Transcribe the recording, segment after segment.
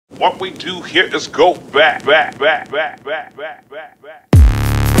What we do here is go back.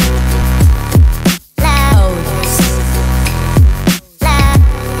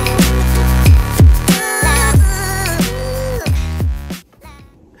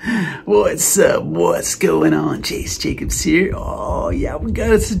 What's up? What's going on? Jace Jacobs here. Oh yeah, we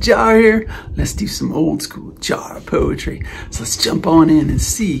got us a jar here. Let's do some old school jar poetry. So let's jump on in and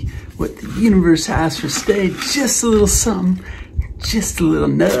see what the universe has for today. Just a little something, just a little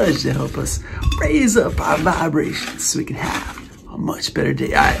nudge to help us raise up our vibrations so we can have a much better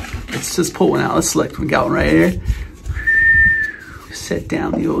day. All right, let's just pull one out. Let's select one. Got one right here. Set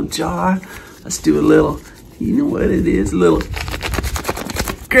down the old jar. Let's do a little, you know what it is, a little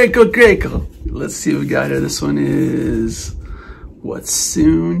Greco. Let's see what we got here. This one is what's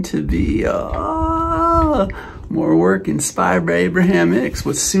soon to be. More work inspired by Abraham Hicks.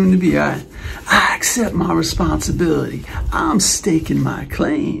 What's soon to be. I accept my responsibility. I'm staking my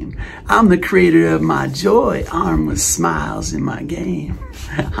claim. I'm the creator of my joy, armed with smiles in my game.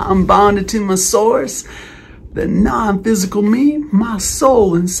 I'm bonded to my source, the non-physical me, my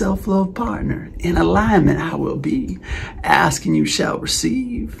soul and self-love partner. In alignment I will be. Ask and you shall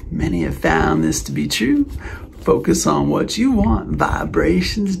receive. Many have found this to be true. Focus on what you want.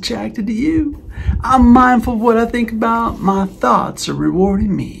 Vibrations attracted to you. I'm mindful of what I think about. My thoughts are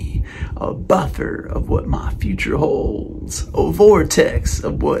rewarding me. A buffer of what my future holds. A vortex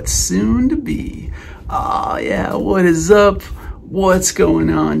of what's soon to be. Oh yeah, what is up? What's going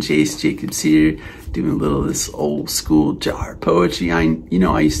on? Jace Jacobs here, doing a little of this old school jar poetry. I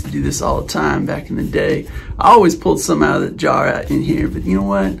used to do this all the time back in the day. I always pulled some out of the jar in here, but you know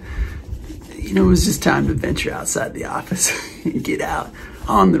what? It was just time to venture outside the office and get out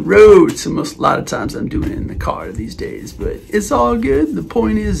on the road. So a lot of times I'm doing it in the car these days, but it's all good. The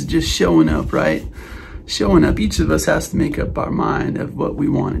point is just showing up, right? Showing up. Each of us has to make up our mind of what we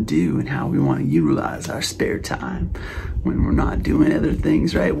want to do and how we want to utilize our spare time when we're not doing other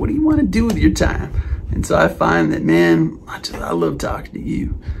things, right? What do you want to do with your time? And so I find that, man, I love talking to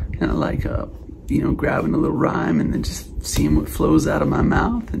you, and I like, grabbing a little rhyme and then just seeing what flows out of my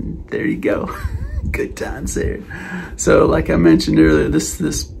mouth, and there you go. Good times there. So like I mentioned earlier,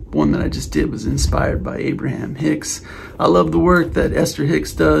 this one that I just did was inspired by Abraham Hicks. I love the work that Esther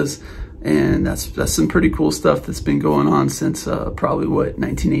Hicks does, and that's some pretty cool stuff that's been going on since probably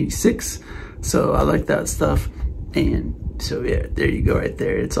 1986. So I like that stuff. And so yeah, there you go right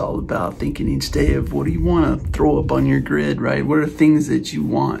there. It's all about thinking each day of what do you want to throw up on your grid, right? What are things that you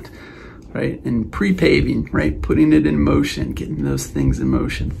want, right? And pre-paving, right? Putting it in motion, getting those things in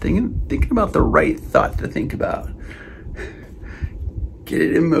motion. Thinking about the right thought to think about. Get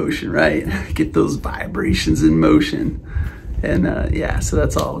it in motion, right? Get those vibrations in motion. And yeah, so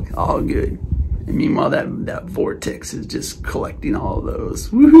that's all good. And meanwhile, that vortex is just collecting all of those.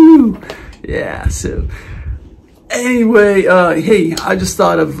 Woohoo! Yeah, so anyway, hey, I just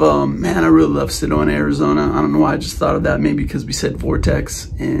thought of, man, I really love Sedona, Arizona. I don't know why I just thought of that, maybe because we said vortex.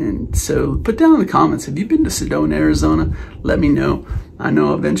 And so put down in the comments, have you been to Sedona, Arizona? Let me know. I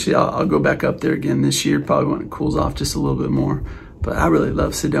know eventually I'll go back up there again this year, probably when it cools off just a little bit more. But I really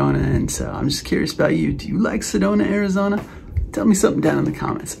love Sedona, and so I'm just curious about you. Do you like Sedona, Arizona? Tell me something down in the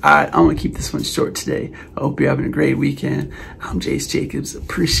comments. All right, I'm gonna keep this one short today. I hope you're having a great weekend. I'm Jace Jacobs.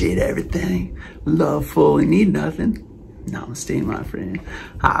 Appreciate everything. Love fully, need nothing. Namaste, my friend.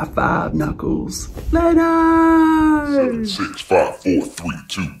 High five, knuckles. Later. 7, 6, 5, 4, 3,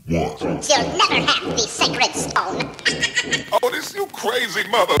 2, 1. You'll never have the sacred stone. Oh, this you crazy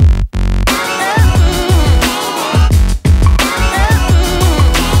mother.